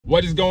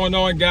What is going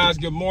on, guys?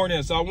 Good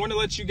morning. So I want to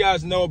let you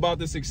guys know about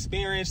this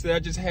experience that I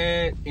just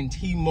had in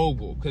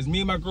T-Mobile, because me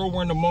and my girl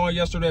were in the mall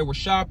yesterday. We're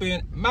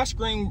shopping. My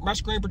screen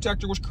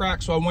protector was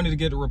cracked, so I wanted to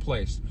get it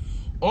replaced.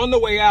 On the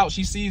way out,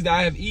 she sees that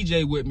I have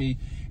EJ with me,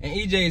 and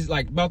EJ is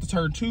like about to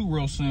turn 2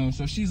 real soon.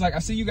 So she's like, I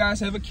see you guys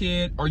have a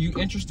kid. Are you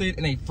interested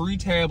in a free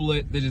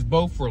tablet that is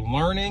both for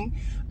learning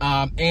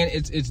and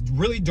it's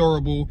really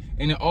durable,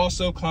 and it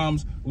also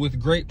comes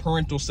with great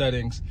parental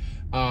settings.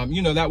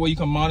 You know, that way you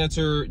can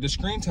monitor the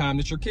screen time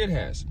that your kid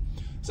has.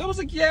 So I was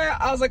like, yeah,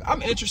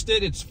 I'm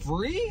interested. It's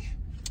free?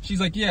 She's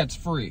like, yeah, it's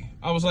free.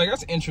 I was like,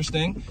 that's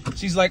interesting.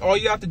 She's like, all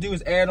you have to do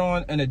is add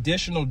on an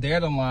additional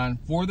data line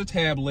for the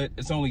tablet.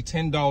 It's only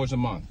 $10 a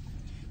month.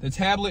 The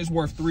tablet is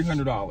worth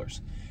 $300.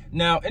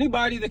 Now,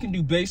 anybody that can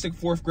do basic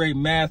 4th grade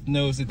math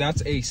knows that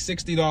that's a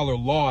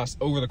 $60 loss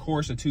over the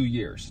course of 2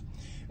 years.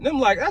 And I'm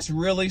like, that's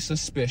really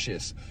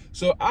suspicious.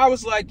 So I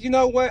was like, you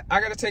know what? I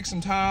got to take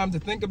some time to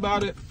think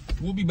about it.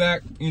 We'll be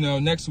back,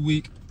 next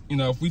week.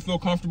 If we feel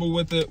comfortable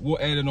with it, we'll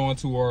add it on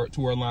to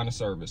our line of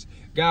service.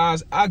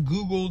 Guys, I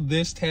Googled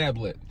this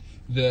tablet,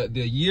 the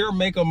year,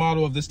 make, or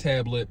model of this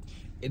tablet.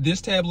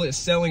 This tablet is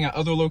selling at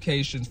other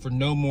locations for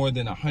no more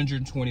than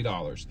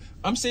 $120.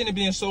 I'm seeing it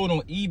being sold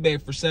on eBay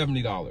for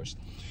 $70.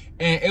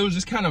 And it was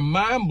just kind of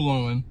mind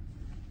blowing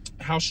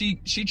how she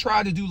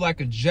tried to do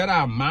like a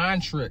Jedi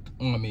mind trick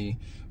on me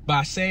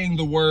by saying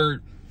the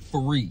word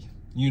free.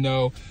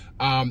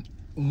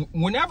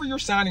 Whenever you're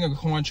signing a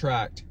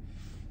contract,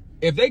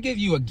 if they give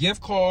you a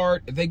gift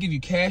card, if they give you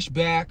cash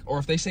back, or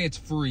if they say it's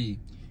free,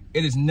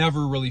 it is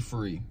never really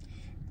free.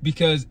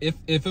 Because if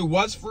it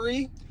was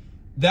free,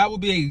 that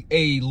would be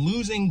a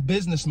losing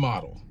business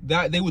model.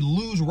 That they would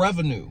lose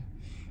revenue,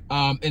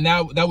 and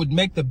that would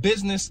make the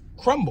business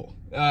crumble.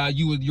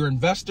 Your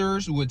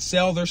investors would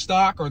sell their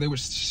stock, or they would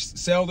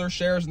sell their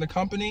shares in the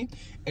company,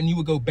 and you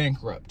would go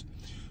bankrupt.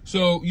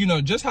 So,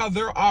 just how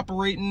they're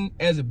operating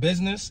as a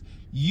business,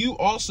 you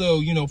also,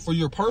 for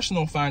your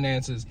personal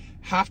finances,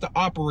 have to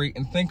operate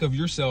and think of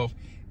yourself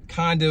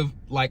kind of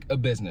like a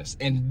business,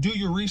 and do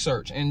your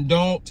research, and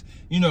don't,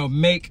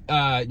 make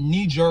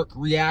knee-jerk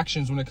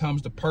reactions when it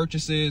comes to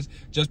purchases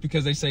just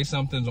because they say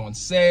something's on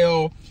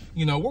sale.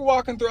 We're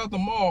walking throughout the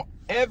mall.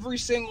 Every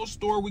single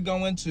store we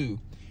go into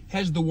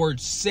has the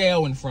word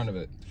sale in front of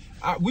it.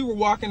 We were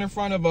walking in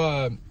front of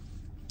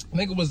I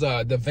think it was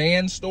the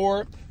Van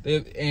store,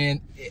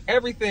 and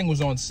everything was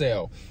on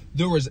sale.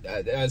 There was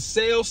a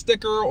sale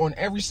sticker on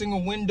every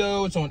single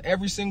window. It's on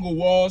every single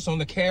wall. It's on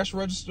the cash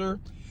register.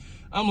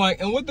 I'm like,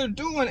 and what they're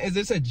doing is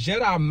it's a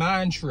Jedi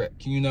mind trick,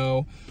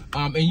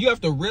 and you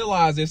have to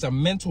realize it's a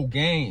mental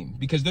game,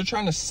 because they're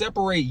trying to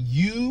separate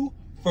you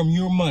from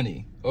your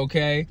money,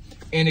 okay?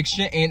 And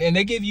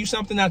they give you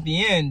something at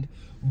the end,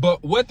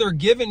 but what they're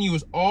giving you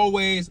is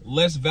always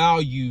less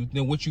value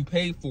than what you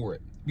paid for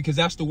it, because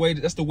that's the way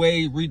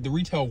the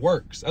retail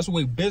works. That's the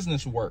way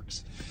business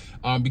works,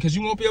 because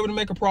you won't be able to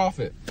make a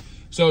profit.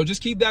 So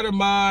just keep that in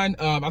mind.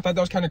 I thought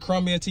that was kind of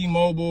crummy at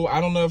T-Mobile. I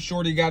don't know if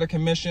Shorty got a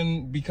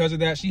commission because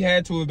of that. She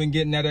had to have been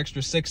getting that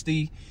extra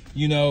 60,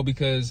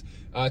 because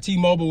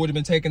T-Mobile would have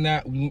been taking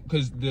that,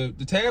 because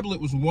the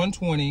tablet was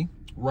 120,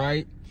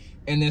 right?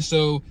 And then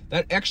so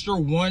that extra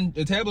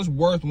the tablet's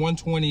worth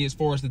 120 as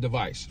far as the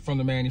device from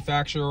the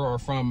manufacturer or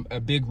from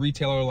a big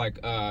retailer like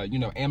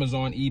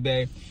Amazon,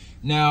 eBay.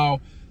 Now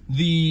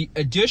the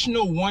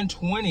additional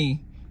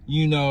 120,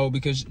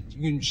 because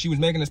she was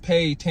making us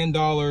pay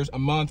 $10 a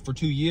month for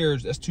 2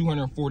 years, that's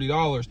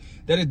 $240.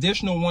 That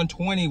additional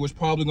 120 was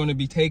probably going to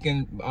be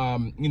taken,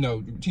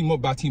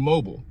 by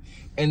T-Mobile.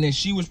 And then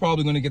she was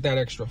probably going to get that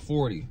extra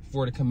 40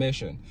 for the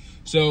commission.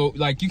 So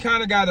like, you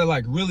kind of got to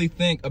like really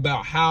think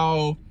about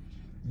how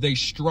they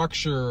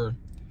structure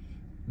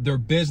their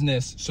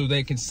business so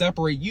they can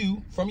separate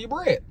you from your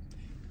bread.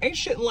 Ain't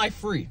shit in life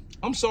free.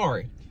 I'm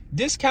sorry.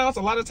 Discounts,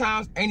 a lot of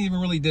times, ain't even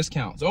really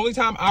discounts. The only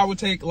time I would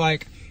take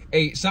like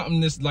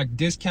something that's like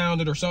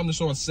discounted or something that's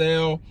on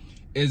sale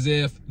is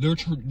if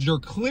they're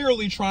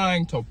clearly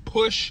trying to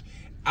push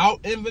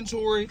out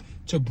inventory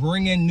to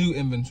bring in new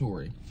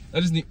inventory.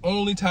 That is the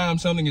only time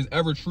something is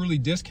ever truly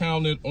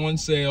discounted, on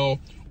sale,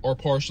 or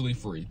partially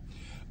free.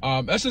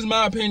 That's just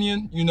my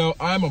opinion.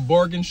 I'm a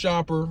bargain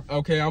shopper.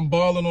 Okay, I'm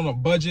balling on a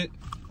budget.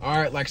 All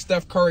right, like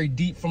Steph Curry,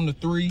 deep from the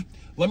 3.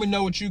 Let me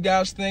know what you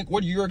guys think.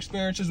 What are your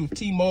experiences with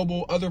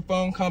T-Mobile, other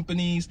phone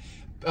companies?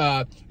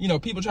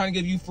 People trying to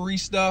give you free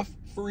stuff,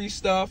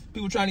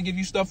 people trying to give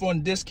you stuff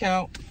on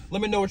discount.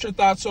 Let me know what your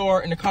thoughts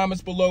are in the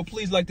comments below.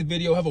 Please like the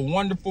video. Have a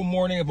wonderful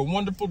morning, have a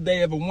wonderful day,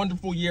 have a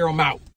wonderful year. I'm out.